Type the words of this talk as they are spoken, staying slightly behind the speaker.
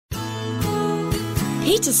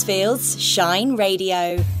Petersfield's Shine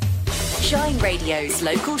Radio. Shine Radio's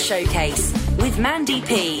local showcase with Mandy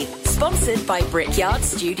P. Sponsored by Brickyard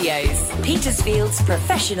Studios, Petersfield's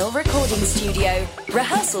professional recording studio,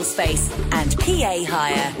 rehearsal space and PA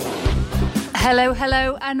hire. Hello,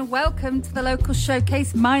 hello, and welcome to the local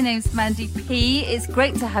showcase. My name's Mandy P. It's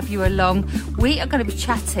great to have you along. We are going to be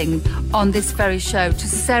chatting on this very show to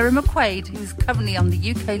Sarah McQuaid, who's currently on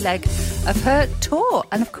the UK leg of her tour,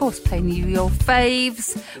 and of course playing you your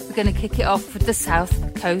faves. We're going to kick it off with the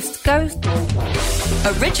South Coast Ghost.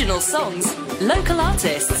 Original songs, local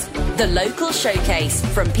artists, the local showcase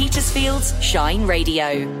from Petersfield's Shine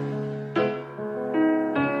Radio.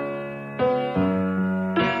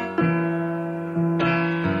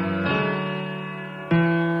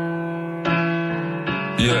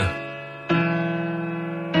 Yeah.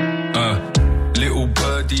 Little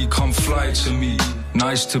birdie, come fly to me.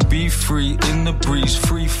 Nice to be free in the breeze,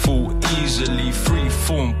 free fall easily, free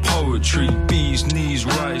form poetry. Bees knees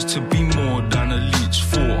rise to be more than a leech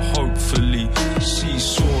for, hopefully.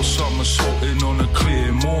 Seesaw, somersaulting on a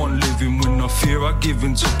clear morn, living with no fear. I give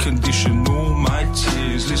in to condition all my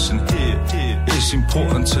tears. Listen here, it's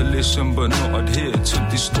important to listen but not adhere to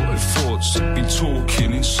distorted thoughts that be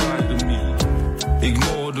talking inside of me.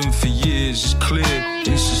 Ignored them for years, it's clear.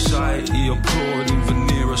 In society, applauding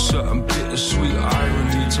veneer a certain bittersweet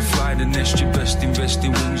irony. To fly the nest, you best invest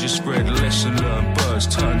in wings you spread. Lesson learned, birds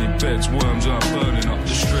turning beds, worms aren't burning up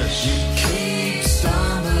the stress. You keep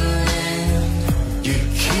stumbling, you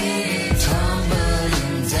keep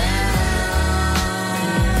tumbling down.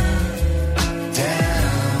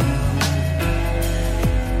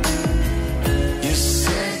 You're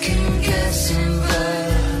second guessing, but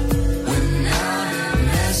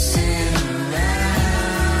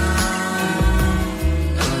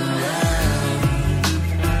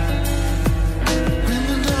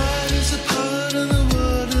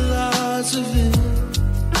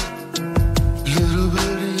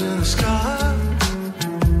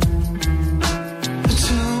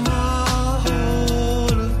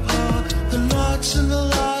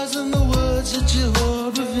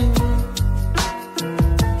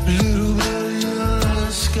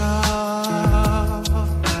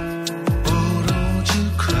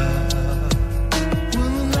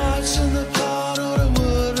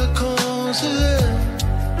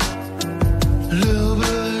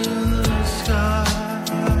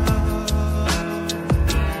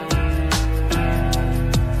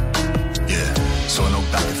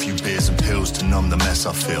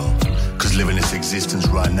I feel, cause living this existence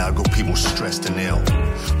right now got people stressed and ill.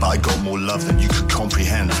 But I got more love than you could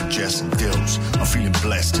comprehend for Jess and Dills. I'm feeling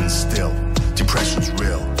blessed and still. Depression's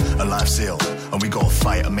real, and life's ill, and we gotta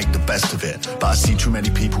fight and make the best of it. But I see too many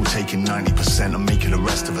people taking 90% and making the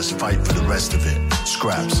rest of us fight for the rest of it.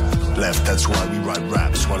 Scraps, left, that's why we write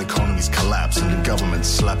raps, while economies collapse and the government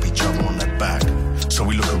slap each other on their back. So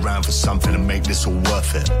we look around for something to make this all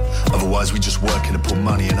worth it. Otherwise we just working to put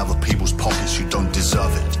money in other people's pockets who don't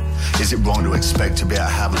deserve it. Is it wrong to expect to be able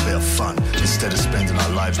to have a bit of fun instead of spending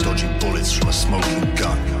our lives dodging bullets from a smoking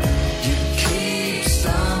gun? You keep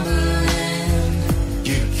stumbling,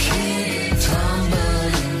 you keep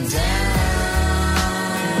tumbling down.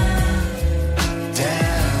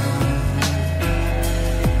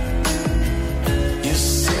 You're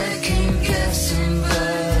second guessing,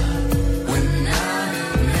 but we're not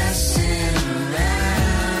messing around.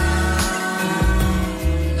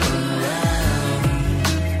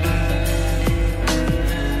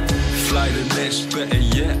 Fly the nest, better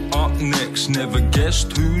yet, up next. Never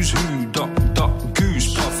guessed who's who. Duck, duck,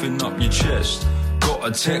 goose, puffing up your chest. Got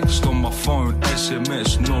a text on my phone,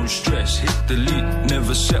 SMS, no stress. Hit delete,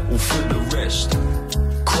 never settle for the rest.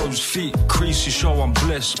 Crow's feet, creases show I'm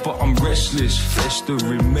blessed, but I'm restless,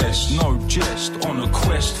 festering mess. No jest, on a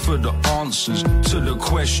quest for the answers to the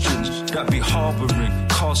questions that be harbouring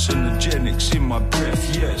carcinogenics in my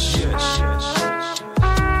breath. Yes, yes, yes.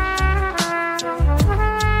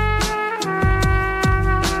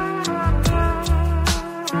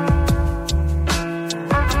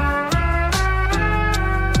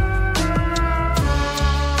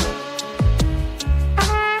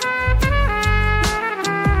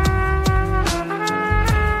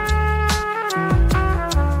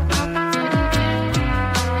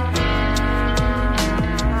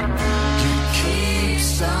 You keep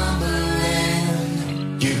stumbling,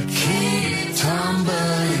 you keep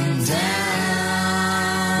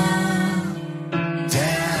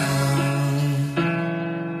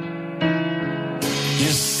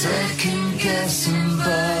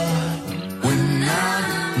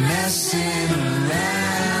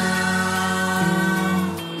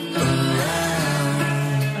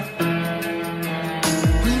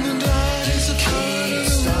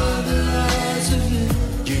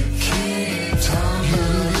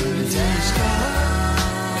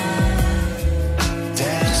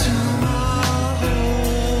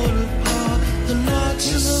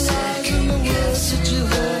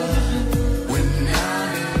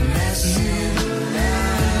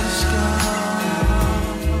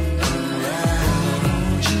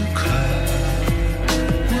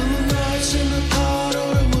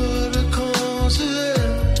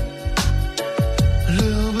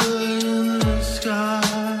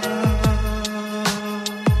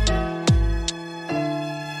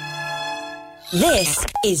This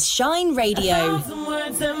is Shine Radio. Thousand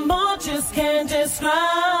words and more just can't describe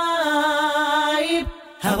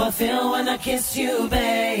how I feel when I kiss you,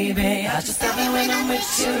 baby. I just love it when I'm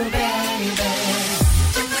with you, baby.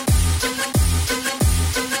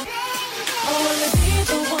 I wanna be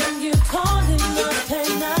the one you calling up at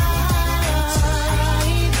night.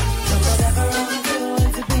 So whatever I'm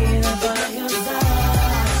doing to be there by your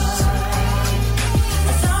side.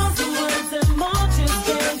 A thousand words and more just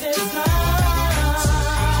can't describe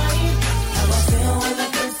how I feel when I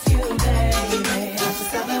kiss you, baby. I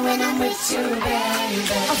just love it when I'm with you, baby.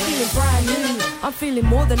 I'm feeling brand new. I'm feeling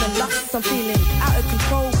more than a lust. I'm feeling out of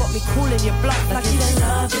control. Got me calling your bluff. Like Is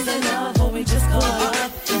it love, or we just caught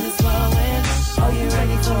up in this whirlwind? Are you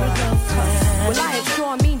ready for a girlfriend? well, I ain't sure.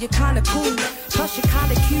 I mean, you're kinda cool. Plus, you're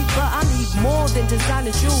kinda cute, but I need more than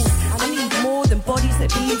designer jewels. I need more than bodies that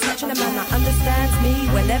be touching a man that understands me.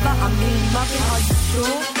 Whenever I mean mugging, are you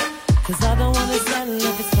sure? Cause I don't wanna settle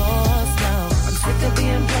if it's for us now. I'm sick of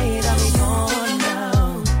being played, I'll be gone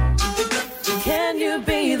now. Can you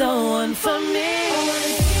be the one for me? I wanna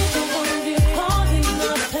be the one you're calling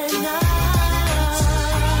up at night.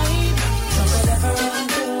 So whatever I'm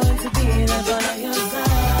doing to be there by your side.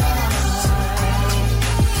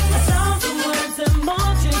 A thousand words and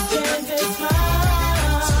more just can't describe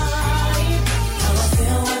how I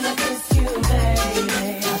feel when I kiss you, baby.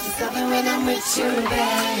 I just love it when I'm with you,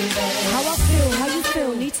 baby. How I feel, how you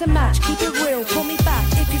feel, need to match. Keep it real, call me back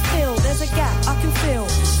if you feel there's a gap I can fill.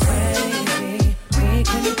 Crazy,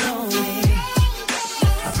 when you call me,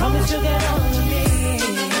 I promise you'll get on with me.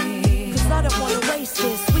 Cause I don't wanna waste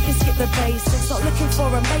this. We can skip the basics, not looking for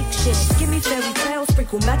a makeshift. Give me fairy tales,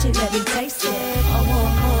 sprinkle magic, let me taste it. I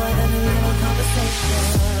want more than a little conversation.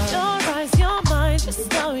 Your eyes, your mind,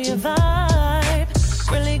 just know your vibe.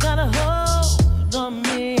 Really got a hold on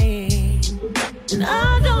me. And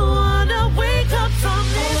I don't wanna wake up from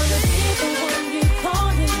this. I wanna be the one you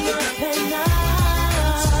calling up at night.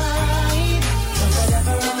 So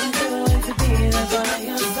whatever I'm doing to be there by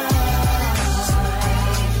your side.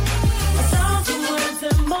 A thousand words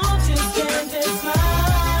and more just can't describe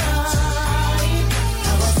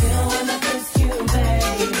how I feel when I kiss you,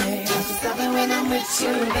 baby. I just love it when I'm with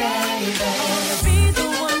you, baby. I wanna be the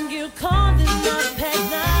one you calling up at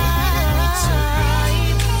night.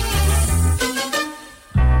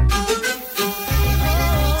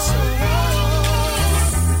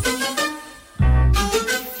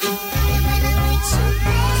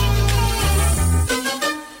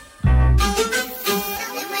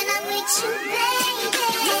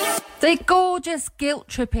 The gorgeous Guilt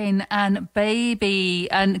Tripping and Baby.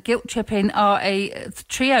 And Guilt Tripping are a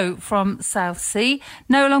trio from South Sea.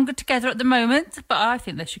 No longer together at the moment, but I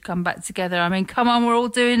think they should come back together. I mean, come on, we're all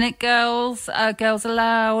doing it, girls. Girls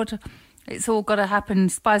Aloud. It's all got to happen.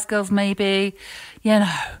 Spice Girls, maybe. You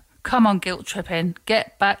know, come on, Guilt Tripping.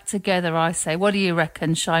 Get back together, I say. What do you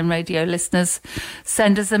reckon, Shine Radio listeners?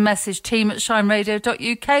 Send us a message,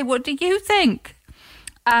 team@shineradio.uk. What do you think?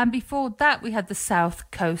 And before that, we had the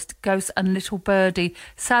South Coast Ghosts and Little Birdie.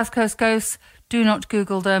 South Coast Ghosts, do not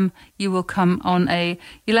Google them. You'll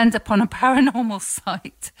end up on a paranormal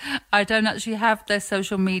site. I don't actually have their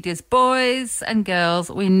social medias. Boys and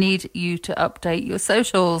girls, we need you to update your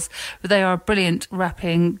socials. They are a brilliant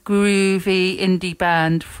rapping, groovy indie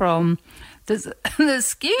band from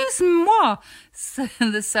excuse-moi,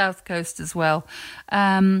 the South Coast as well.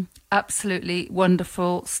 Absolutely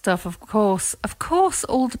wonderful stuff. Of course,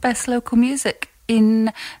 all the best local music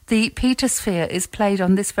in the Petersphere is played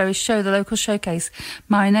on this very show, the Local Showcase.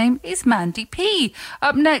 My name is Mandy P.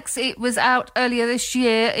 Up next, it was out earlier this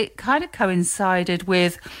year. It kind of coincided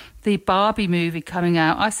with the Barbie movie coming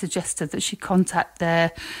out. I suggested that she contact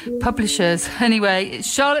their publishers. Anyway, it's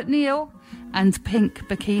Charlotte Neal and Pink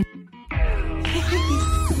Bikini.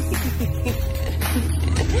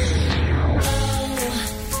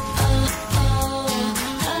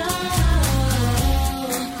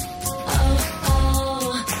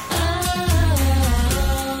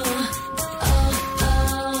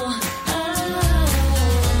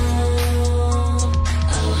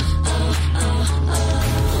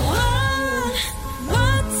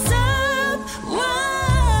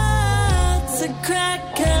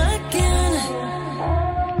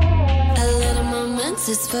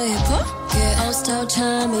 It's for your pocket. Old style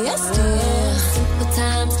charm, yes, dear. Simple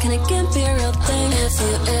times, can it get be a real thing? If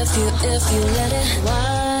you let it.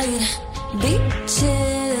 Wide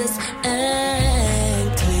beaches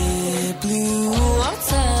and clear blue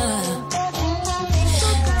water.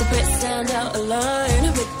 The Brits stand out alone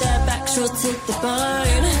with their backs short to the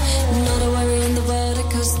bone. Not a worry in the world, it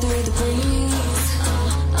goes through the breeze.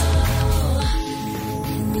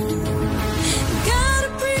 Go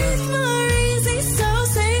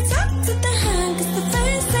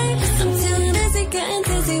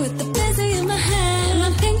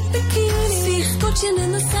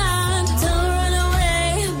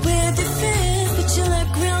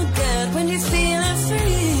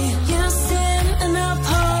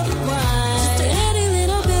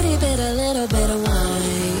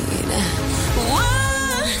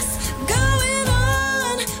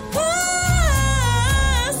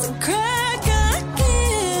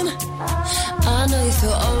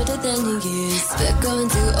than you used. But go and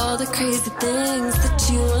do all the crazy things that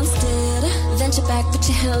you once did. Venture back, put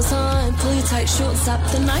your heels on, pull your tight shorts up.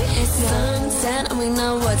 The night is sunset and we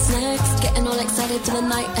know what's next. Getting all excited for the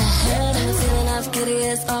night ahead. And the feeling of giddy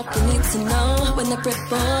is all we need to know. When the Brit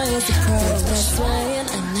boys approach, they're swaying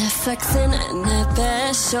and they're flexing and they're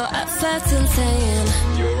bare short at flirting, saying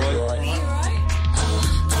you're right.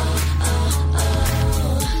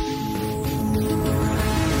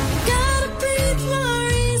 Gotta breathe more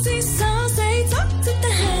easy, so say talk to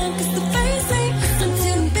the hand, 'cause the face ain't. I'm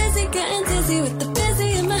too busy getting dizzy with the busy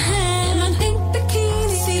in my hand. My pink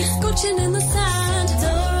bikini, feet scorching in the sand.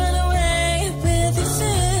 Don't run away with your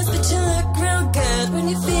fears, but you look real good when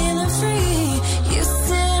you're feeling free. You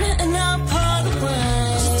sit and I'll pour the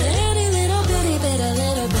wine. Just any little bitty bit, a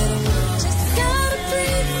little bit of wine. Just gotta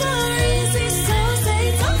breathe more easy, so say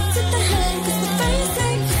talk to the hand, 'cause the face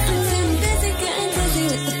ain't. I'm too busy getting dizzy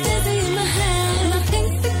with the busy in my hand. My pink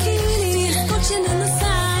bikini, scorching in the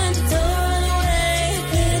sand. Don't run away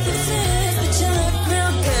with your fears, but you look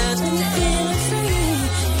real good when you're feeling free.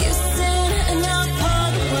 You sit and I'll pour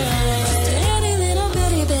the wine. Just any little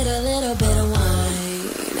bitty bit, a little bit of wine.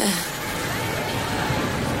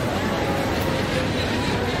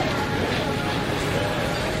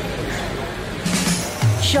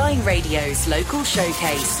 Shine Radio's local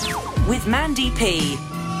showcase with Mandy P.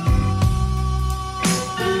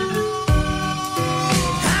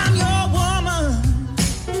 I'm your woman,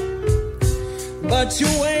 but you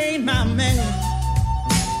ain't my man.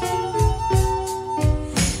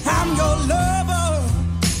 I'm your lover,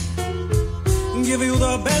 give you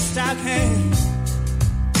the best I can.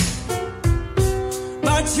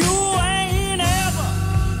 But you ain't ever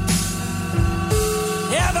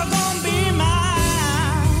gonna be mine.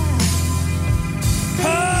 Oh,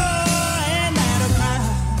 ain't that a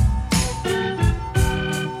crime?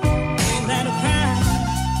 Ain't that a crime?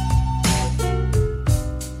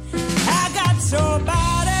 I got your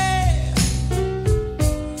body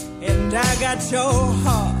and I got your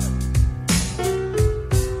heart.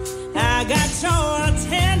 I got your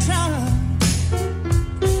attention,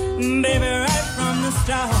 baby, right from the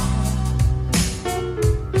start.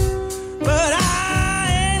 But I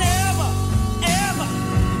ain't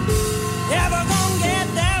ever gonna get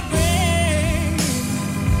that ring.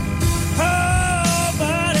 Oh,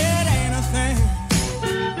 but it ain't a thing.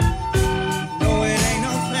 No, it ain't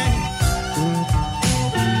no thing.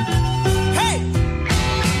 Hey!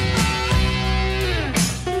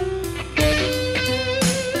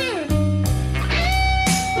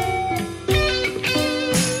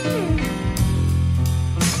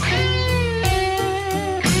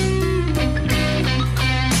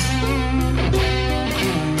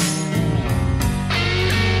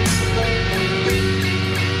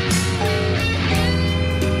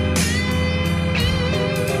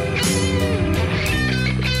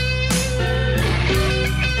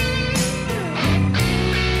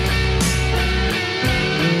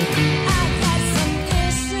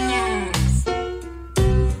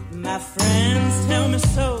 My friends tell me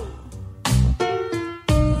so.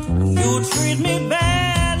 You treat me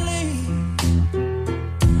badly,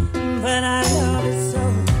 but I love it so.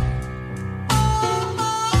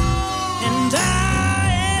 And I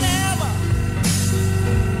ain't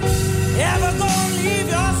ever gonna leave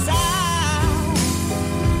your side.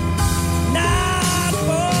 Not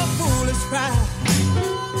for foolish pride,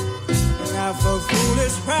 not for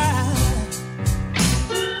foolish pride.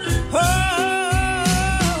 Oh.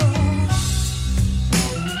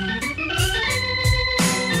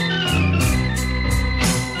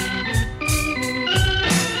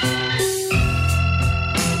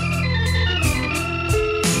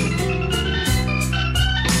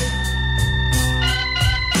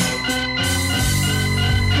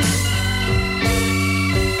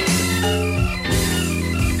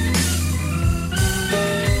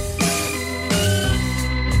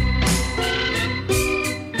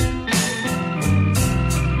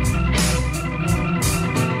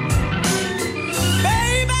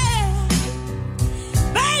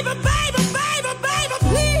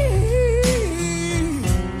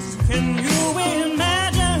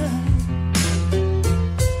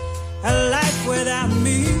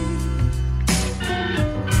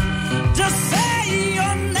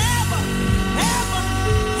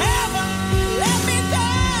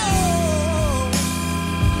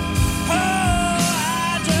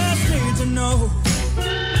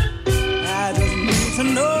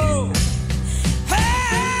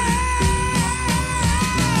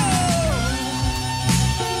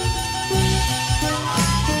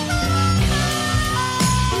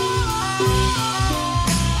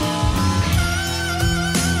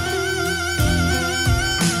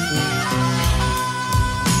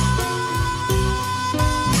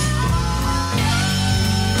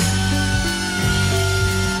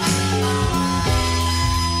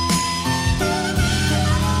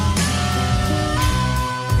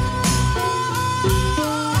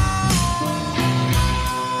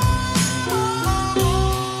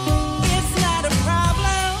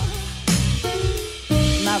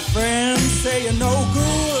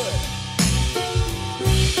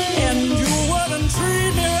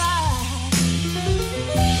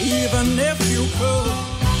 if you could.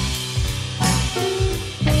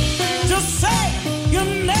 Just say you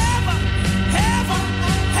never, ever,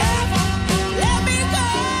 ever let me go.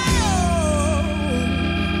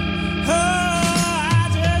 Oh, I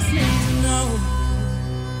just need to know.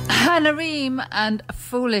 Hannah Ream and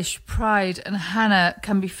Foolish Pride, and Hannah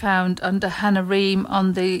can be found under Hannah Ream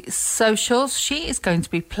on the socials. She is going to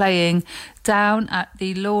be playing down at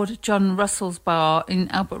the Lord John Russell's Bar in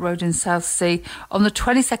Albert Road in Southsea on the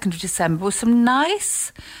 22nd of December with some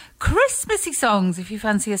nice Christmassy songs. If you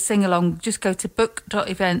fancy a sing-along, just go to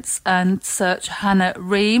book.events and search Hannah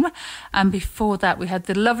Ream. And before that, we had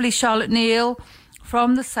the lovely Charlotte Neal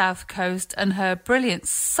from the South Coast and her brilliant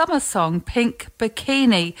summer song Pink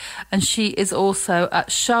Bikini, and she is also at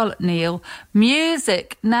Charlotte Neal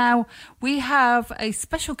Music. Now we have a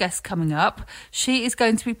special guest coming up. She is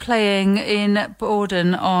going to be playing in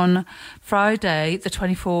Borden on Friday the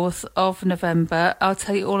 24th of November. I'll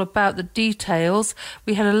tell you all about the details.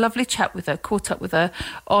 We had a lovely chat with her, caught up with her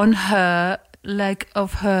on her leg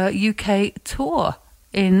of her UK tour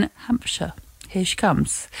in Hampshire. Here she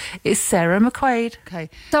comes. It's Sarah McQuaid. Okay.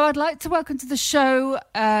 So I'd like to welcome to the show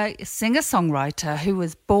a singer-songwriter who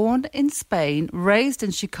was born in Spain, raised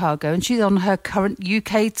in Chicago, and she's on her current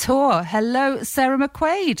UK tour. Hello, Sarah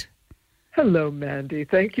McQuaid. Hello, Mandy.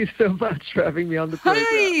 Thank you so much for having me on the program.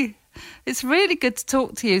 Hi. It's really good to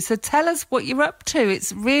talk to you. So tell us what you're up to.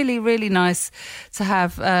 It's really, really nice to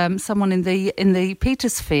have someone in the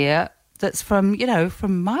Petersphere that's from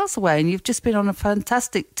miles away, and you've just been on a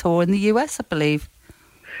fantastic tour in the US, I believe.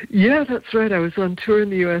 Yeah, that's right. I was on tour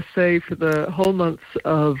in the USA for the whole months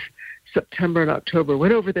of September and October.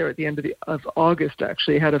 Went over there at the end of August,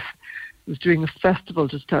 actually. Was doing a festival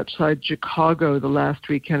just outside Chicago the last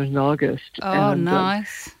weekend in August. Oh, and,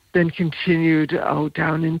 nice. Then continued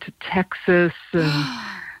down into Texas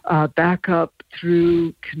and back up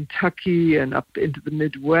through Kentucky and up into the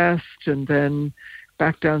Midwest, and then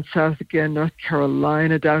back down south again, North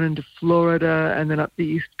Carolina, down into Florida, and then up the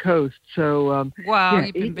East Coast. So, wow,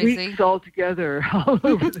 you've been 8 busy. weeks all together, all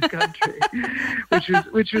over the country,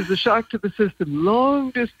 which was a shock to the system. Long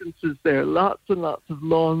distances there, lots and lots of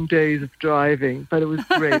long days of driving, but it was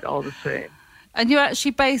great all the same. And you're actually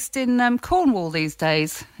based in Cornwall these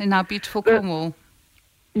days, in our beautiful Cornwall.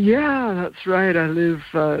 Yeah, that's right. I live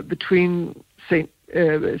between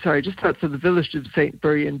just outside the village of St.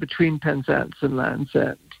 Buryan, between Penzance and Land's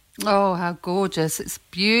End. Oh, how gorgeous. It's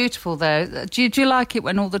beautiful there. Do you like it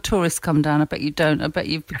when all the tourists come down? I bet you don't. I bet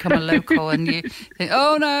you've become a local and you think,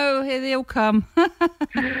 oh no, here they all come.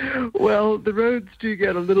 Well, the roads do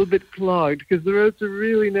get a little bit clogged because the roads are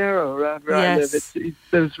really narrow around where I live. It's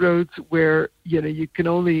those roads where,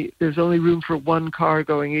 there's only room for one car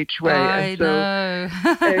going each way. I know.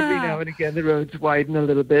 Every now and again the roads widen a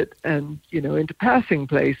little bit and, into passing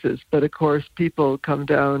places. But of course people come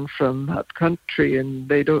down from up country and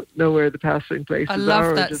they don't know where the passing places are. I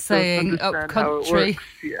love that just saying, don't up understand how it country. works.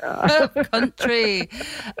 Yeah. Up country.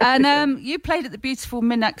 And you played at the beautiful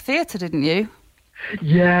Minack Theatre, didn't you?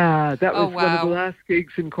 Yeah, that was one of wow. the last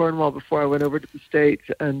gigs in Cornwall before I went over to the States,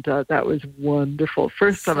 and that was wonderful.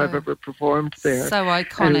 First time I've ever performed there. So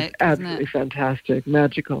iconic, absolutely fantastic,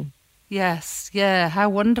 magical. Yes, yeah, how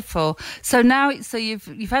wonderful. So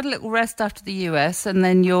you've had a little rest after the US, and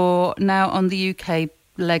then you're now on the UK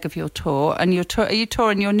leg of your tour, and are you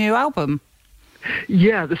touring your new album?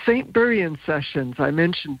 Yeah, the St. Buryan sessions. I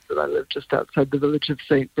mentioned that I live just outside the village of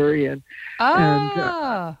St. Buryan.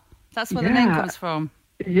 And, that's where the name comes from.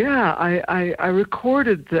 Yeah, I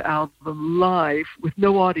recorded the album live with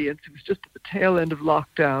no audience. It was just at the tail end of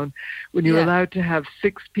lockdown when you were allowed to have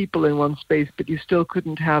 6 people in one space, but you still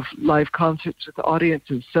couldn't have live concerts with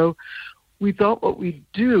audiences. So we thought what we'd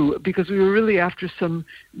do, because we were really after some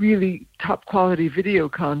really top quality video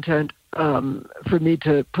content for me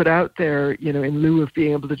to put out there, in lieu of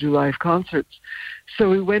being able to do live concerts. So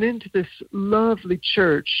we went into this lovely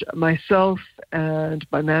church, myself and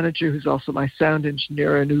my manager, who's also my sound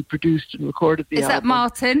engineer and who produced and recorded the album. Is that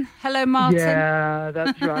Martin? Hello, Martin. Yeah,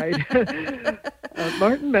 that's right.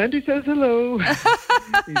 Martin Mandy says hello.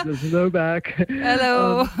 He says hello back.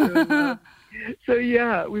 Hello. So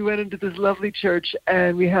we went into this lovely church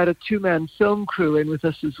and we had a 2-man film crew in with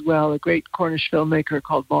us as well, a great Cornish filmmaker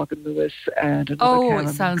called Morgan Lewis and another cameraman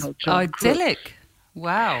it sounds called John idyllic. Crooks.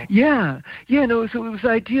 Wow. Yeah, no, so it was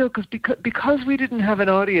ideal because we didn't have an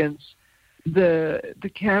audience. The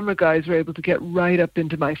camera guys were able to get right up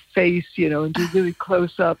into my face, and do really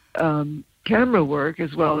close-up camera work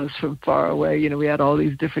as well as from far away. We had all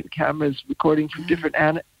these different cameras recording from different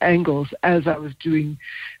angles as I was doing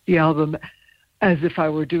the album. as if I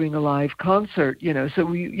were doing a live concert, So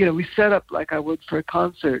we set up like I would for a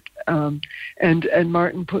concert, and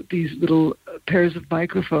Martin put these little pairs of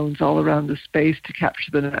microphones all around the space to capture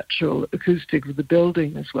the natural acoustic of the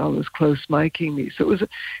building, as well as close miking me. So it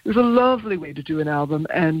was a lovely way to do an album,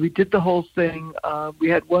 and we did the whole thing. We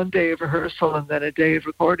had one day of rehearsal and then a day of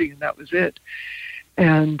recording, and that was it.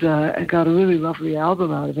 And got a really lovely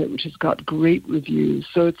album out of it, which has got great reviews.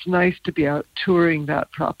 So it's nice to be out touring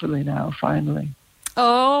that properly now, finally.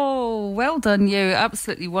 Oh, well done you.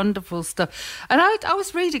 Absolutely wonderful stuff. And I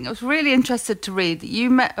was reading, I was really interested to read that you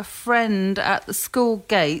met a friend at the school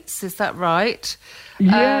gates, is that right?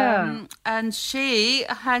 Yeah. And she,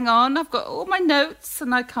 hang on, I've got all my notes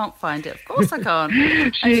and I can't find it. Of course I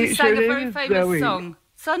can't. she sang a very famous Zoe. song.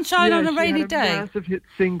 Sunshine on a Rainy Day. She had a massive hit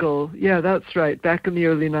single. Yeah, that's right. Back in the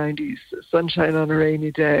early 90s, Sunshine on a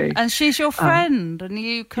Rainy Day. And she's your friend, and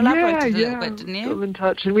you collaborated a little bit, didn't you? Still in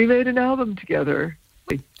touch, and we made an album together.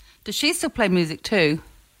 Does she still play music too?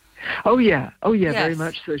 Oh yeah, Yes. very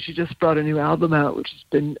much so. She just brought a new album out, which has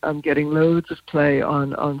been getting loads of play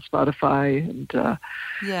on Spotify and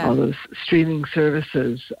all those streaming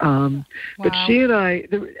services. But she and I,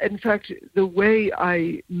 in fact, the way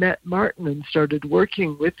I met Martin and started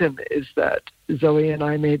working with him is that Zoe and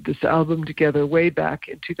I made this album together way back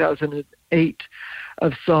in 2008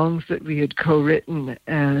 of songs that we had co-written,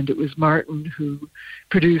 and it was Martin who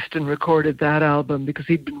produced and recorded that album because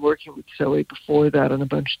he'd been working with Zoe before that on a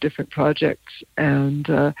bunch of different projects, and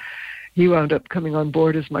he wound up coming on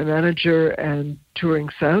board as my manager and touring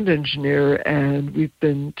sound engineer, and we've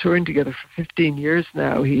been touring together for 15 years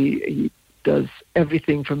now. He does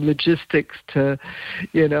everything from logistics to,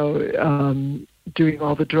 doing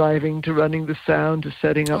all the driving to running the sound to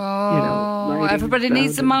setting up, lighting. Everybody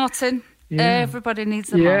needs a Martin. Yeah. Everybody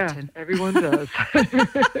needs a Martin. Yeah, everyone does.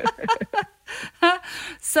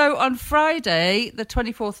 So on Friday, the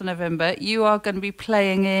 24th of November, you are going to be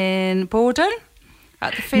playing in Borden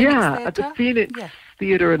at the Phoenix Theatre? At the Phoenix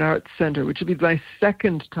Theatre and Arts Centre, which will be my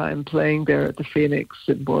second time playing there at the Phoenix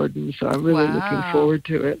in Borden. So I'm really looking forward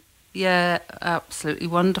to it. Yeah, absolutely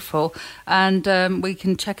wonderful. And we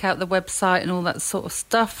can check out the website and all that sort of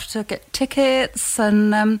stuff to get tickets.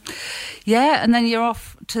 And and then you're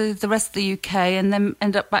off to the rest of the UK and then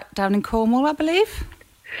end up back down in Cornwall, I believe.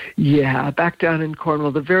 Yeah, back down in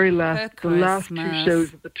Cornwall. The last two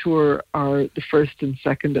shows of the tour are the 1st and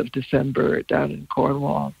 2nd of December down in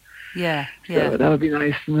Cornwall. Yeah. So that'll be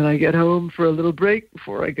nice. And then I get home for a little break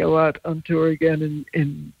before I go out on tour again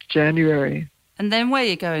in January. And then where are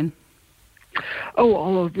you going? Oh,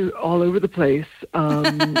 all over the place.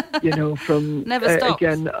 From Never stops.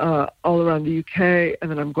 Again, all around the UK, and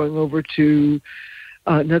then I'm going over to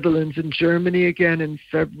Netherlands and Germany again in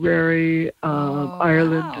February,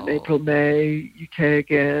 Ireland in April, May, UK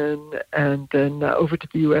again, and then over to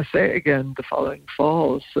the USA again the following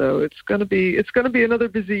fall. So it's going to be another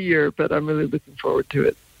busy year, but I'm really looking forward to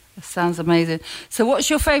it. That sounds amazing. So what's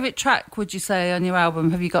your favourite track, would you say, on your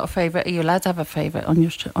album? Have you got a favourite? Are you allowed to have a favourite on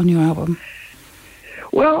your album?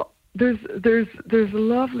 Well, there's a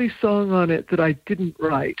lovely song on it that I didn't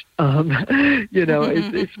write.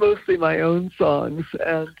 It's mostly my own songs,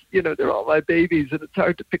 and they're all my babies, and it's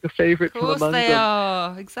hard to pick a favourite from among them. Of course they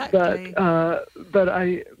are, exactly. But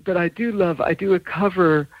I do a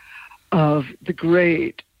cover of the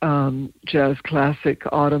great jazz classic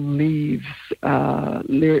Autumn Leaves,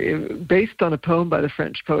 based on a poem by the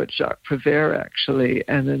French poet Jacques Prévert, actually,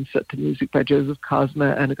 and then set to music by Joseph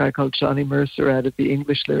Cosma and a guy called Johnny Mercer added the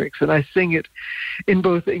English lyrics. And I sing it in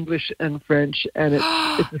both English and French, and it's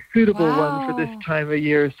a suitable one for this time of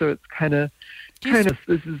year. So it's kind of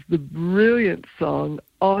this is the brilliant song,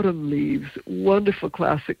 Autumn Leaves, wonderful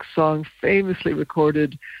classic song, famously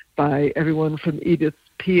recorded by everyone from Edith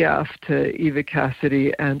Piaf to Eva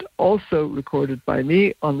Cassidy, and also recorded by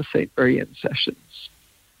me on the St. Buryan sessions.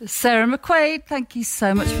 Sarah McQuaid, thank you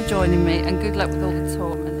so much for joining me, and good luck with all the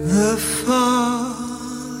tournaments. The falling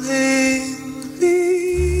leaves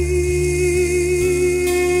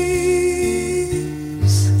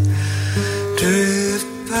drift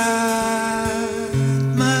by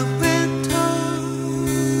my window.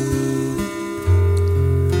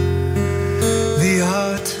 The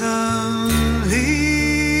autumn leaves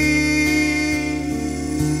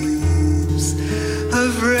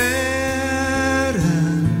of red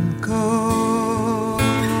and gold.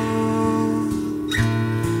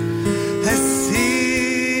 I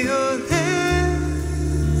see your lips,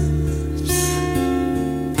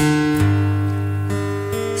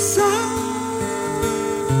 soft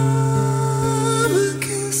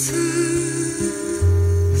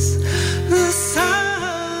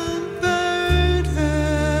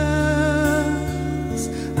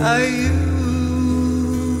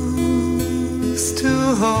to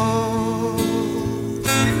hold.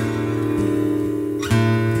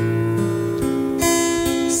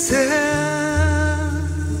 Since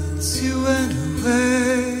you went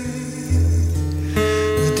away,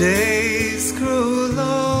 the days grew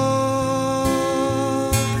long,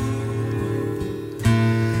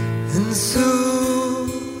 and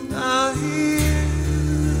soon I'll hear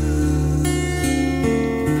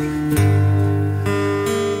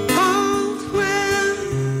old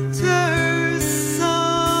winter's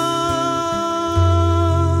song.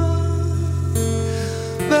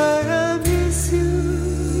 But I miss you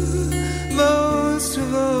most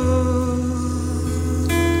of all,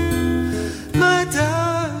 my darling.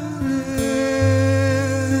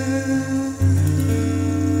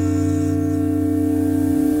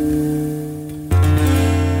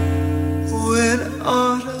 When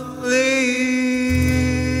autumn leaves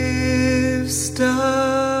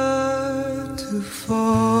start to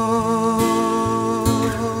fall,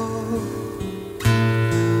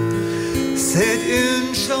 c'est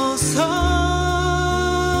une chanson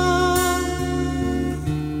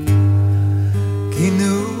qui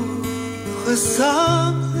nous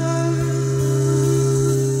ressemble.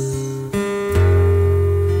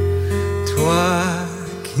 Toi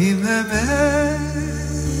qui m'aimais,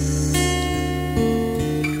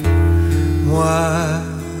 moi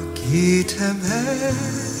qui t'aimais,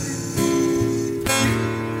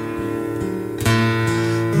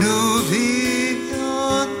 nous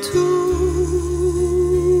vivions tous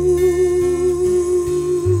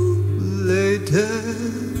les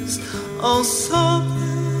deux ensemble.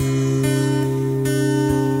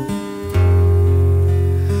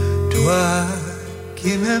 Toi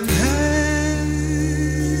qui m'aimais,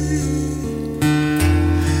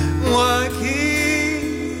 moi qui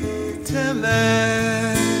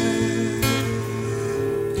t'aimais.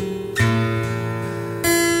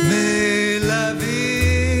 Mais la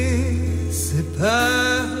vie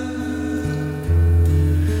sépare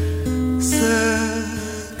ceux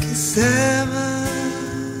qui s'aiment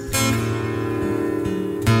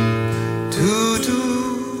tout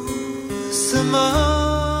doucement.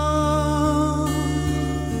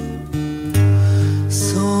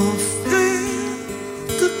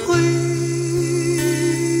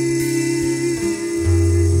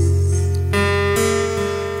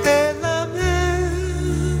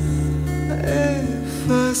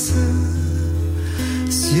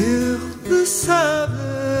 Sur le sable,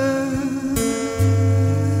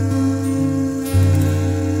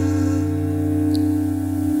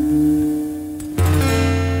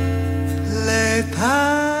 les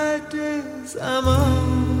pas des amants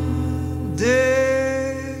désunis.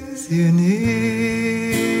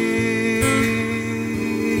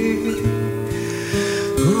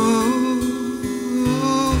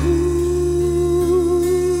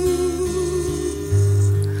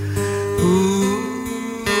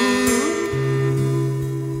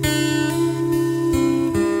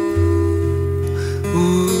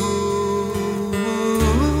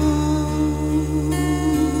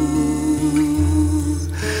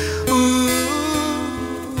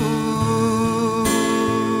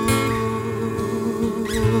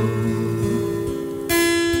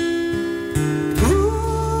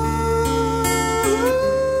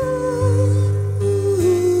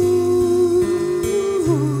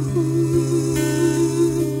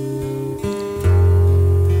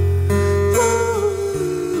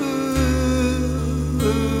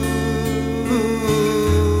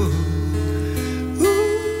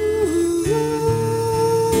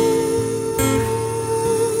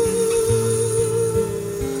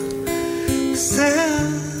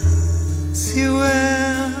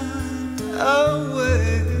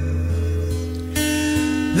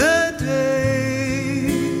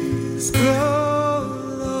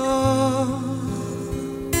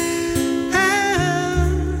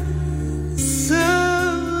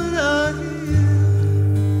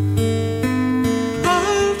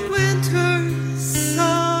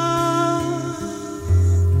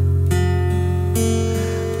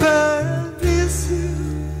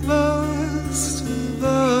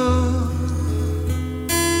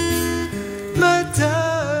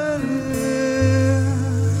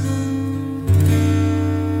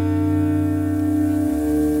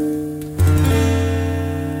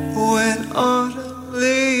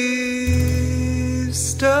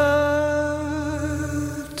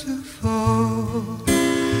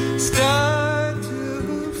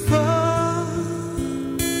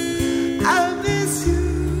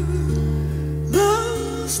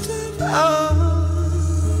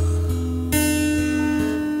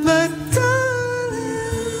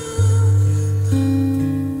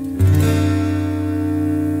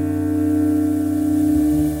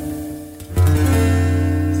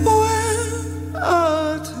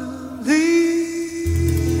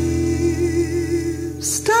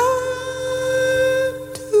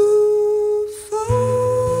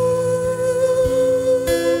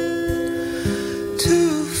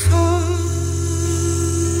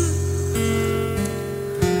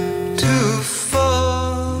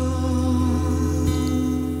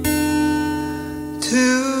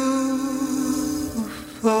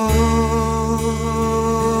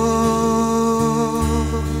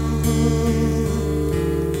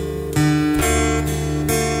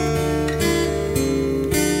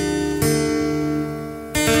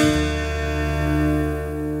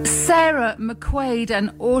 McQuaid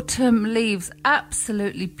and Autumn Leaves,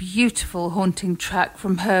 absolutely beautiful haunting track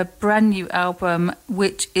from her brand new album,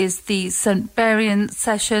 which is the St. Barian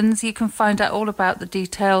Sessions. You can find out all about the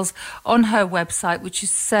details on her website, which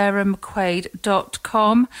is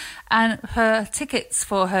sarahmcquaid.com, and her tickets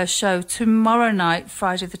for her show tomorrow night,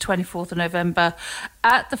 Friday the 24th of November,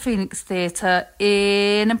 at the Phoenix Theatre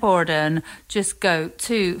in Borden. Just go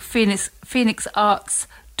to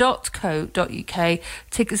phoenixarts.co.uk.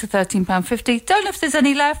 Tickets are £13.50. Don't know if there's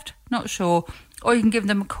any left, not sure. Or you can give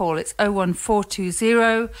them a call. It's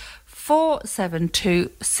 01420 472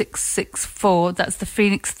 664. That's the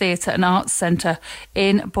Phoenix Theatre and Arts Centre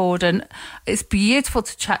in Borden. It's beautiful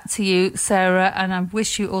to chat to you, Sarah, and I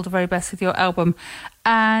wish you all the very best with your album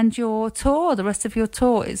and your tour, the rest of your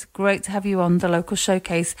tour. It's great to have you on the local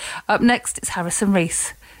showcase. Up next, it's Harrison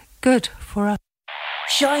Rees. Good for us.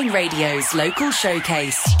 Shine Radio's local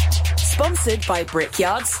showcase. Sponsored by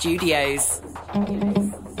Brickyard Studios.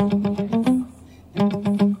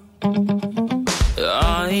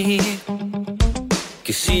 I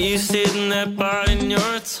can see you sitting there biting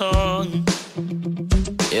your tongue.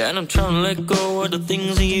 Yeah, and I'm trying to let go of the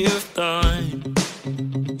things that you've done.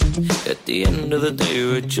 At the end of the day,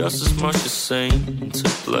 we're just as much the same to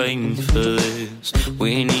blame for this.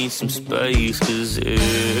 We need some space, 'cause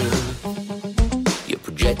if you're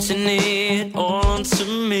projecting it onto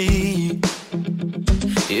me,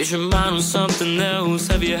 is your mind on something else?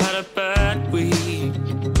 Have you had a bad week?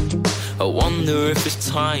 I wonder if it's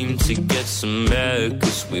time to get some air,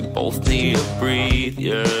 'cause we both need to breathe,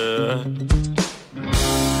 yeah.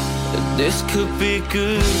 This could be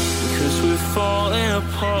good, 'cause we're falling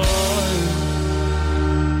apart.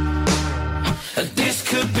 This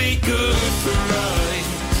could be good for us.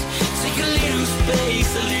 Take a little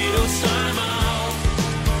space, a little time out,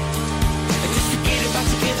 and just forget about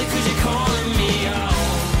together, 'cause you're calling me out.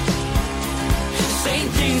 Saying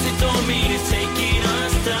things that don't mean it's taking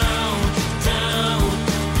us down, down.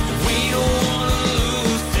 We don't wanna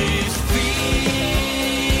lose this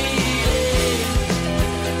feeling.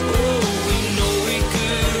 Oh, we know we're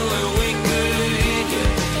good when we're good,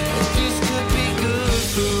 yeah. This could be good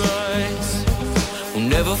for us. We'll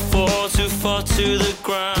never fall too far to the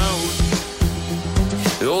ground.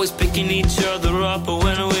 We're always picking each other up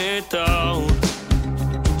when we're down.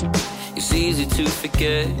 It's easy to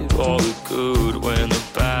forget all the good when the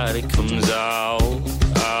bad it comes out,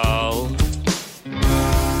 out.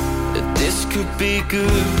 This could be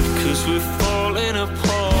good, 'cause we're falling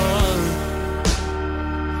apart.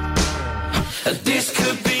 This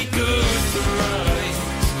could be good for us.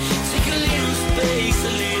 Take a little space, a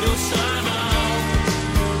little time out,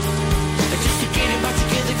 and just forget about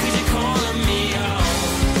together, 'cause you're calling me out.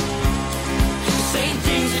 Saying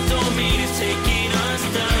things that don't mean it's taking us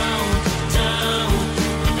down, down.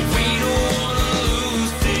 We don't wanna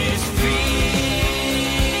lose this feeling.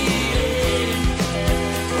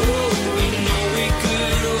 Oh, we know we're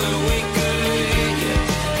good when we're good,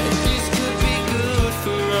 yeah. And this could be good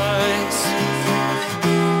for us.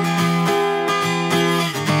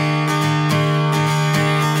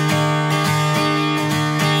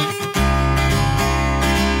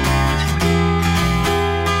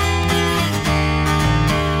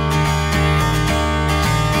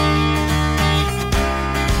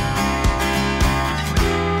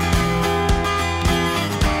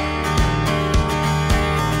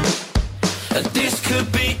 This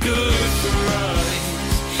could be good for us.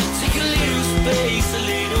 Take a little space, a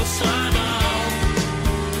little time out,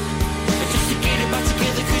 and just forget about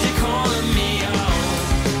together, 'cause you're calling me out.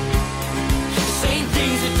 Saying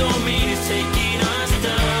things that don't mean it's taking us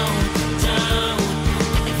down, down.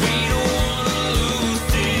 We don't wanna lose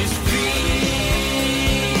this feeling.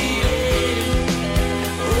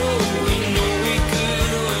 Oh, we know we're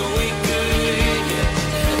good when we're good,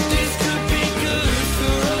 yeah. And this could be good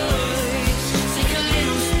for us. Take a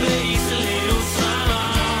little space, a little time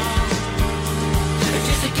out, and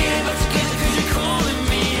just forget about together, 'cause you're calling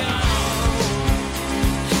me out.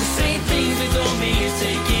 Saying things that don't mean it's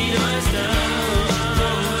taking us down.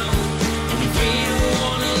 We don't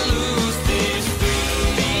wanna lose this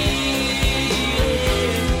feeling.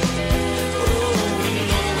 Oh, we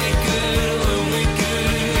know we're good when we're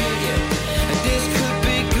good, yeah. And this could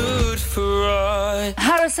be good for us.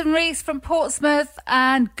 Harrison Rees from Portsmouth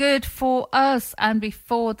and Good for Us. And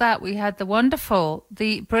before that, we had the wonderful,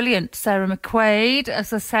 the brilliant Sarah McQuaid,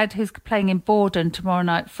 as I said, who's playing in Borden tomorrow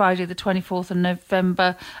night, Friday the 24th of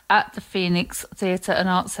November at the Phoenix Theatre and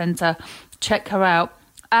Arts Centre. Check her out.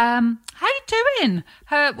 How you doing?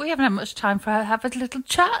 We haven't had much time for her to have a little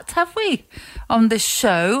chat, have we, on this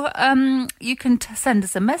show? You can send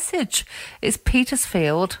us a message. It's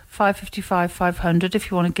Petersfield 555 500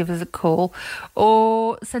 if you want to give us a call,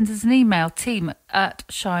 or send us an email,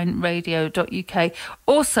 team@shineradio.uk.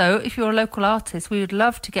 Also, if you're a local artist, we would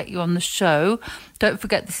love to get you on the show. Don't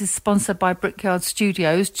forget, this is sponsored by Brickyard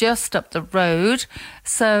Studios, just up the road.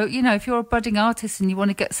 So, you know, if you're a budding artist and you want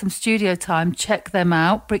to get some studio time, check them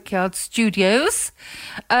out, Brickyard Studios.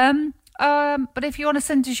 But if you want to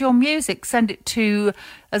send us your music, send it to,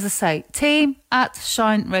 as I say,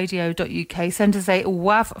 team@shineradio.uk. Send us a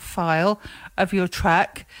WAV file of your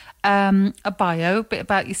track, a bio, a bit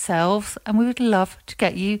about yourselves, and we would love to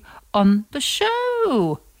get you on the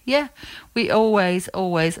show. Yeah, we always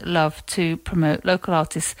love to promote local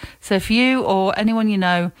artists. So if you or anyone you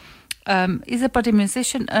know is a budding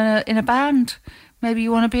musician in a band, maybe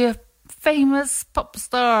you want to be a famous pop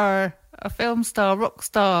star, a film star, rock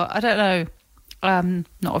star, I don't know.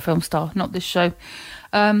 Not a film star, not this show.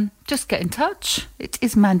 Just get in touch. It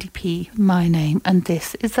is Mandy P, my name, and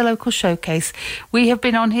this is the Local Showcase. We have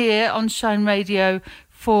been on here on Shine Radio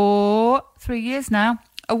for 3 years now.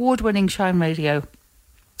 Award-winning Shine Radio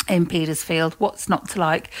in Petersfield. What's not to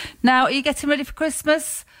like? Now, are you getting ready for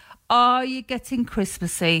Christmas? Are you getting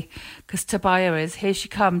Christmassy? Because Tobiah is. Here she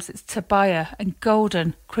comes. It's Tobiah and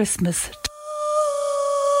Golden Christmas.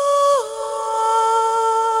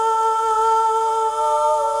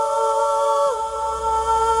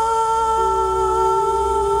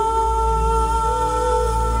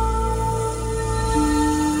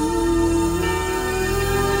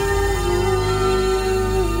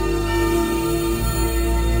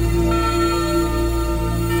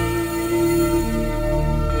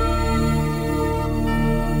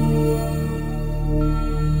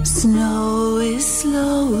 Snow is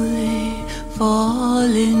slowly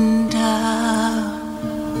falling down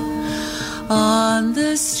on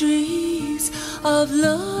the streets of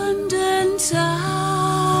London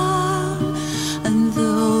town, and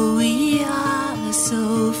though we are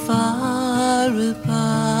so far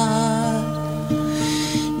apart,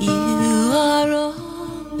 you are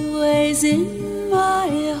always in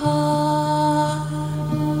my heart.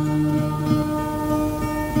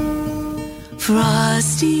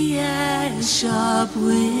 Frosty as sharp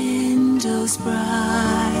windows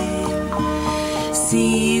bright,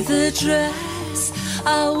 see the dress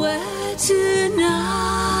I wear tonight,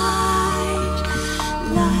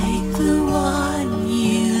 like the one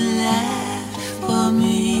you left for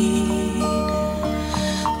me,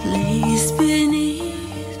 placed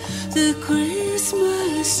beneath the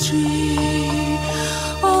Christmas tree.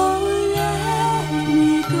 Oh, let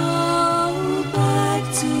me go back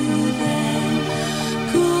to them,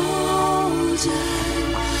 golden,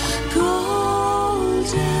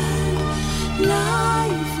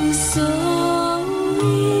 life was so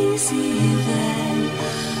easy then,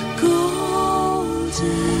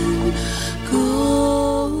 golden.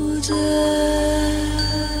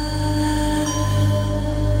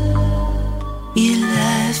 You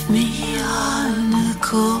left me on a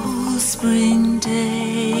cold spring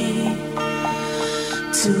day,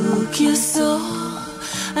 took your soul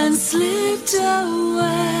and slipped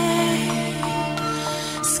away,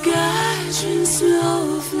 scattering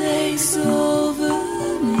snowflakes over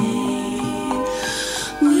me.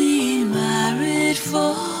 We married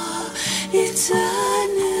for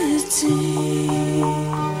eternity.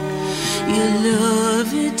 Your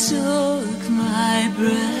love, it took my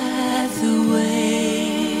breath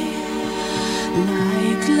away,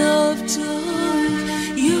 like love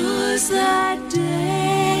took yours that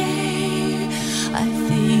day. I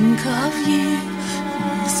think of you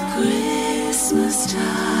this Christmas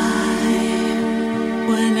time,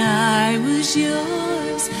 when I was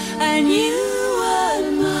yours and you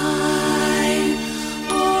were mine.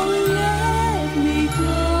 Oh, let me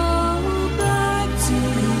go back to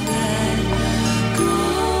that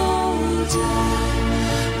golden,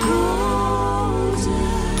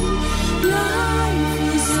 life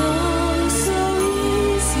was all so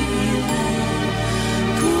easy then,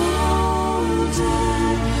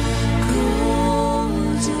 golden.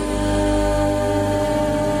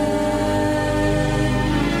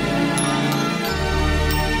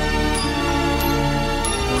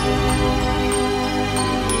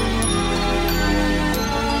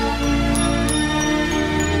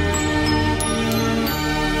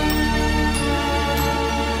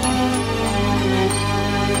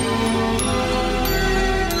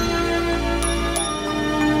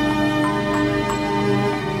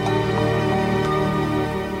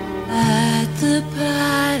 At the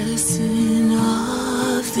passing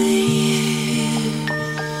of the year,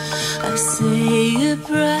 I say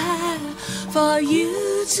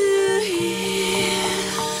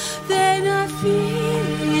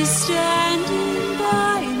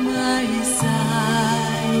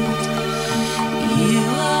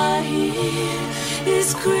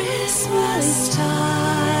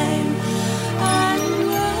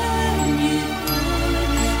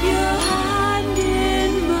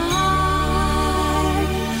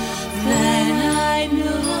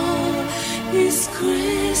this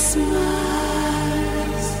Christmas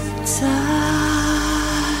tide.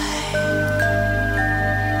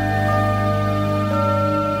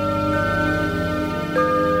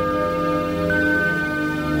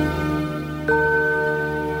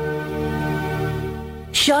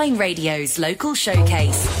 Shine Radio's local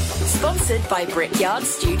showcase. Sponsored by Brickyard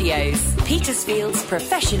Studios, Petersfield's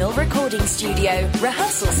professional recording studio,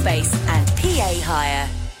 rehearsal space and PA hire.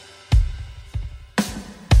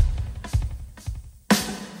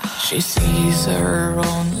 She sees her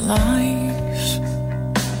own life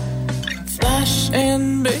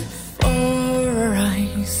flashing before her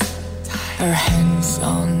eyes. Her hands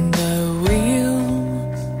on the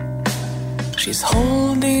wheel, she's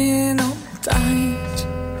holding on tight.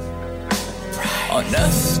 On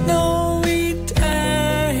a snowy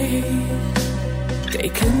day,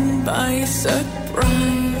 taken by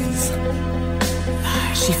surprise,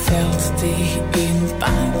 she felt the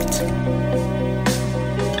impact,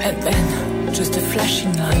 and then just a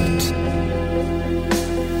flashing light.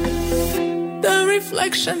 The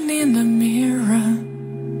reflection in the mirror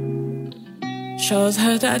shows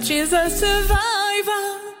her that she's a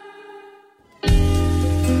survivor,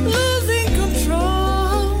 losing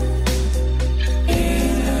control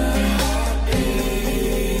in her heartbeat.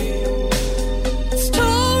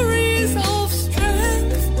 Stories of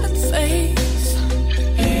strength and faith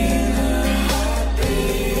in her heartbeat.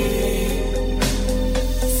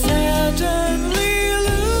 Suddenly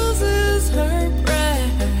loses her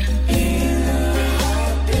breath in her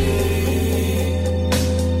heartbeat.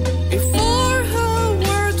 Before her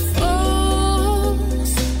word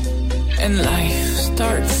falls and life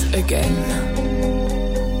starts again.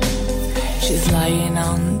 She's lying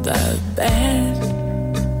on the bed,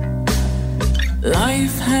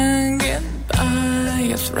 life hanging by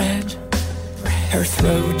a thread. Her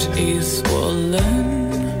throat is swollen,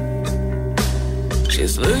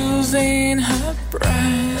 she's losing her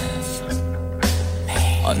breath.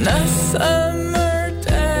 On a summer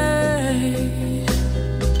day,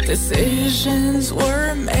 decisions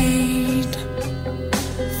were made.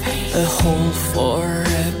 A hole for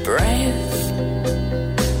a breath,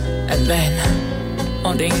 and then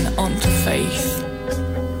holding on to faith.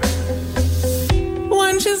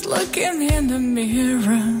 When she's looking in the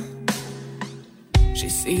mirror, she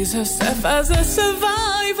sees herself as a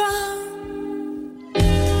survivor,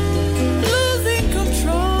 losing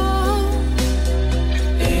control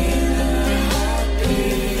in her heartbeat.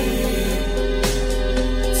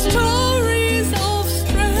 Stories of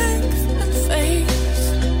strength and faith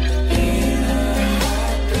in her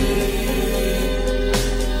heartbeat.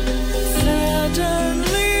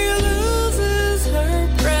 Suddenly loses her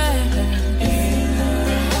breath in her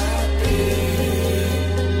heartbeat.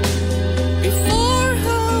 Before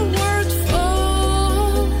her word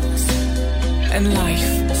falls and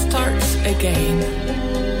life starts again.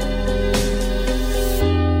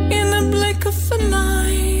 In the blink of an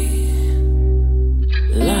eye,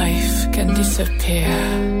 life can disappear.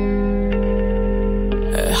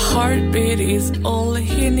 A heartbeat is all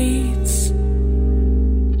he needs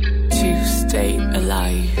to stay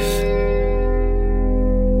alive.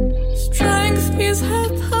 Strength is her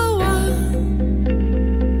power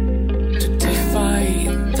to defy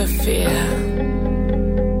the fear.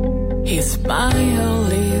 His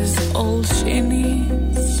smile is all she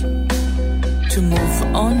needs to move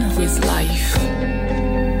on with life.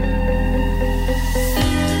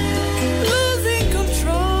 Losing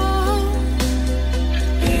control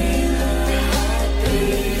in her heartbeat.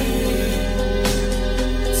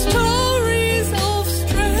 Stories of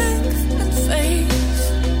strength and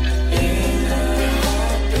faith in her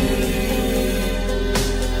heartbeat.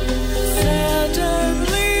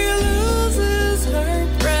 Suddenly loses her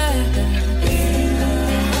breath in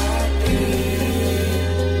her heartbeat.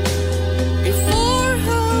 Before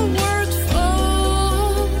her word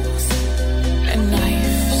falls and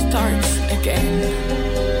life starts again.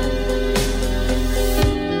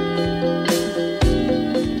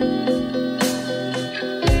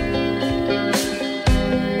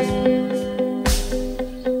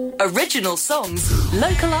 Original songs,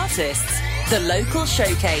 local artists. The local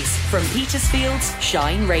showcase from Petersfield's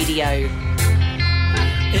Shine Radio.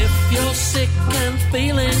 If you're sick and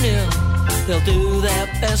feeling ill, they'll do their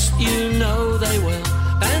best, you know they will.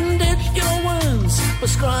 Bandage your wounds,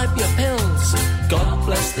 prescribe your pills. God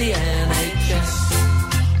bless the NHS.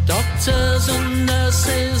 Doctors and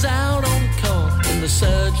nurses out on call in the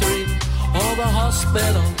surgery or the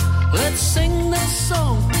hospital. Let's sing this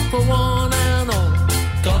song for one and all.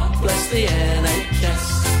 God bless the NHS.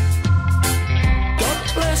 God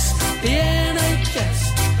bless the NHS.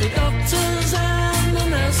 The doctors and the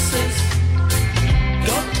nurses.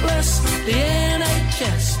 the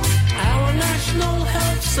NHS, our National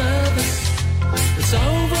Health Service. It's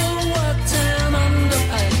overworked and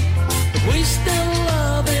underpaid, but we still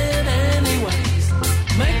love it anyways.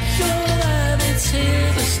 Make sure that it's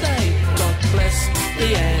here to stay. God bless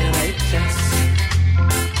the NHS.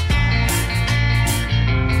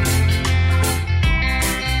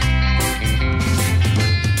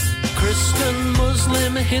 Christian,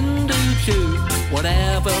 Muslim, Hindu, Jew,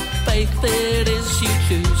 whatever faith it is you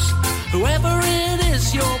choose, whoever it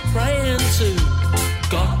is you're praying to,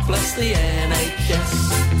 God bless the NHS.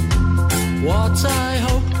 What I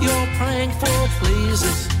hope you're praying for, please,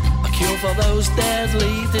 is a cure for those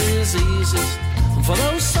deadly diseases, and for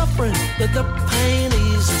those suffering that the pain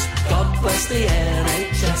eases. God bless the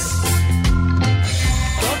NHS.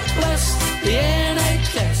 God bless the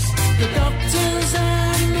NHS, the doctors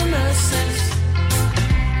and the nurses.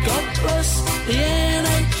 God bless the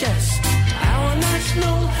NHS, our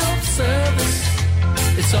National Health Service.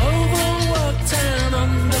 It's overworked and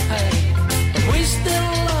underpaid, but we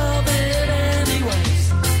still love it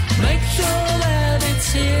anyways. Make sure that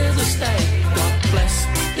it's here to stay. God bless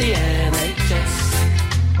the NHS.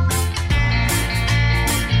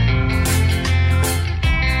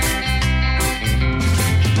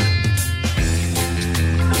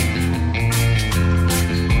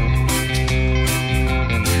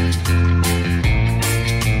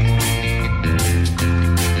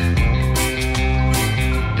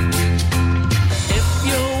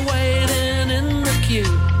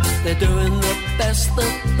 They're doing the best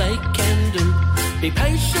that they can do. Be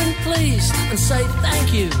patient, please, and say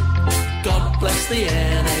thank you. God bless the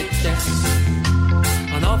NHS.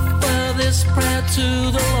 And offer this prayer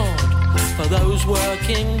to the Lord for those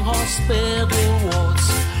working hospital wards,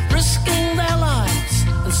 risking their lives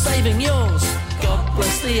and saving yours. God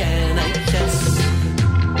bless the NHS.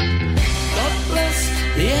 God bless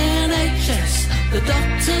the NHS, the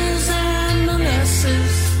doctors and the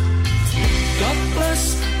nurses. God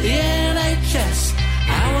bless the NHS,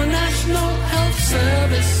 our National Health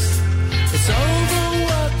Service. It's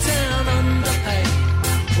overworked and underpaid,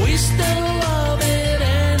 we still love it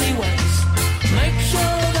anyways. Make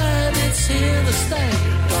sure that it's here to stay.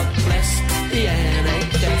 God bless the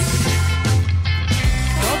NHS.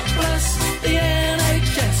 God bless the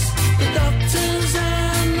NHS, the doctors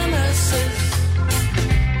and the nurses.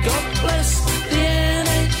 God bless the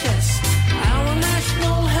NHS, our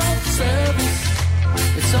National Health Service.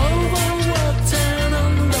 It's overworked and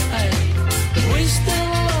underpaid, but we still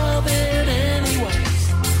love it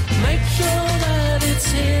anyways. Make sure that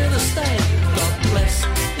it's here to stay. God bless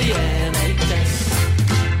the NHS.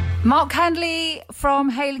 Mark Handley from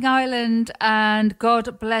Hailing Island, and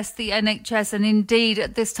God bless the NHS. And indeed,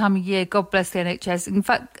 at this time of year, God bless the NHS. In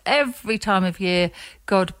fact, every time of year,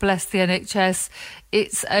 God bless the NHS.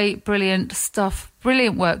 It's a brilliant stuff,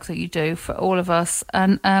 brilliant work that you do for all of us.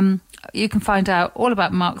 And you can find out all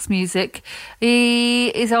about Mark's music. He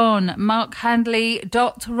is on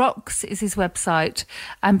markhandley.rocks is his website.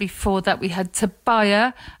 And before that, we had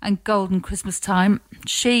Tobiah and Golden Christmas Time.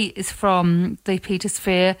 She is from the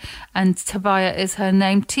Petersphere, and Tobiah is her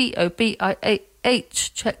name, Tobiah.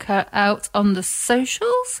 Check her out on the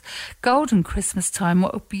socials. Golden Christmas Time,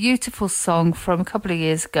 what a beautiful song from a couple of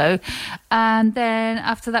years ago. And then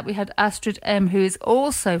after that we had Astrid M, who is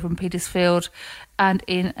also from Petersfield and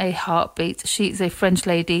In a Heartbeat. She is a French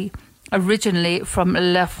lady, originally from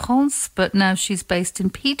La France, but now she's based in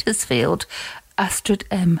Petersfield. Astrid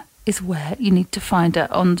M is where you need to find her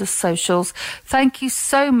on the socials. Thank you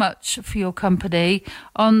so much for your company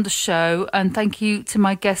on the show, and thank you to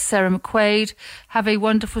my guest Sarah McQuaid. Have a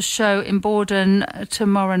wonderful show in Borden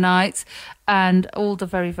tomorrow night, and all the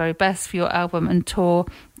very, very best for your album and tour.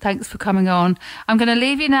 Thanks for coming on. I'm going to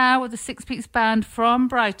leave you now with the Six Peaks Band from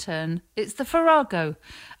Brighton. It's the Farrago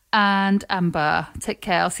and Amber. Take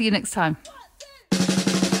care. I'll see you next time.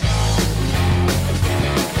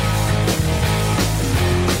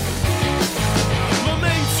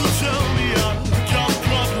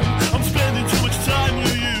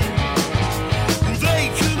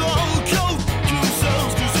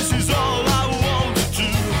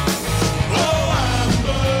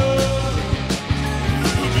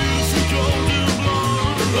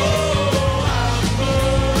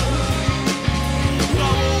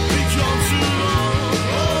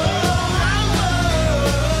 Oh,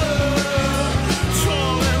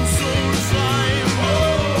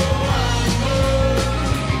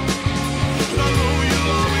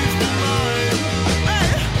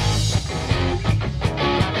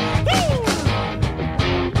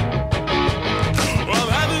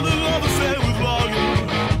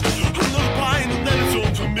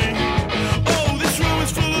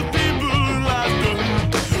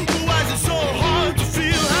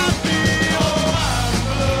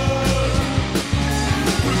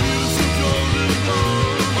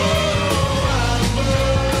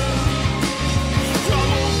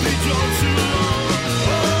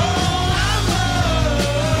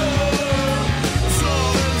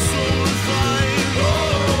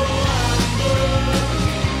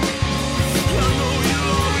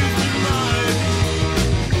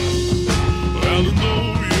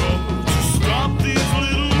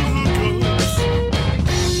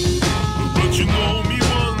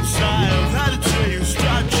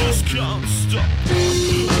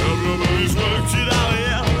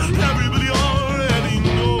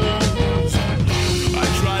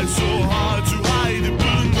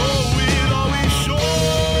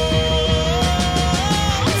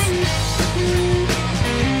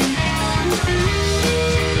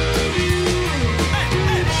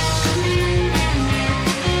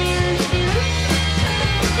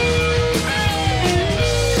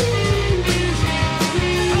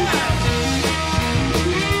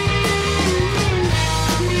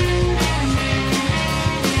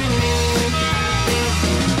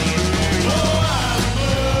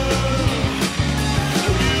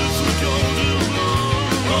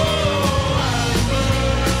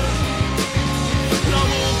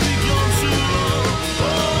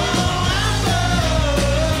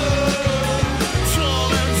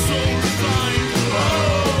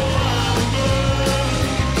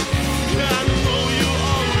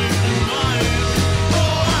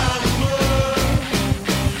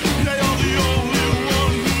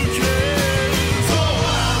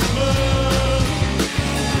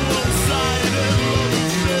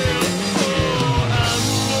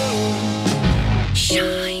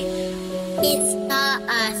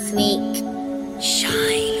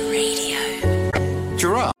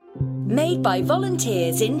 Made by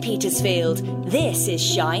volunteers in Petersfield, this is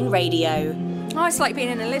Shine Radio. Oh, it's like being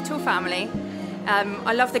in a little family.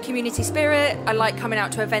 I love the community spirit. I like coming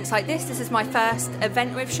out to events like this. This is my first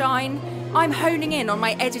event with Shine. I'm honing in on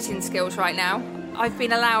my editing skills right now. I've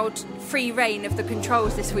been allowed free reign of the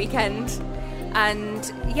controls this weekend.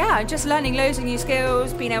 And yeah, I'm just learning loads of new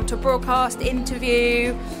skills, being able to broadcast,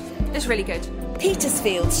 interview. It's really good.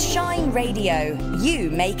 Petersfield's Shine Radio. You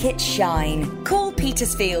make it shine. Call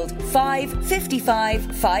Petersfield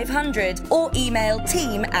 555 500 or email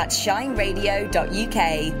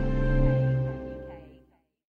team@shineradio.uk.